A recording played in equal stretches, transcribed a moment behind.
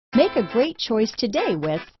Make a great choice today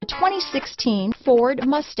with the 2016 Ford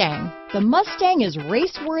Mustang. The Mustang is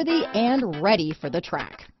race-worthy and ready for the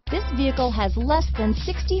track. This vehicle has less than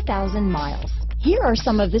 60,000 miles. Here are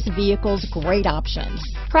some of this vehicle's great options: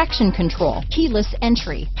 traction control, keyless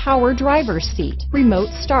entry, power driver's seat,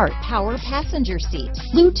 remote start, power passenger seat,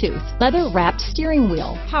 Bluetooth, leather-wrapped steering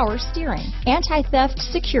wheel, power steering, anti-theft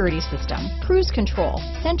security system, cruise control,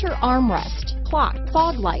 center armrest, clock,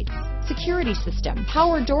 fog lights, security system,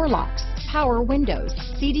 power door locks, power windows,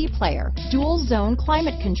 CD player, dual zone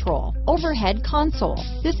climate control, overhead console.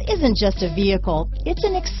 This isn't just a vehicle, it's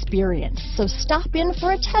an experience. So stop in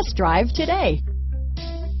for a test drive today.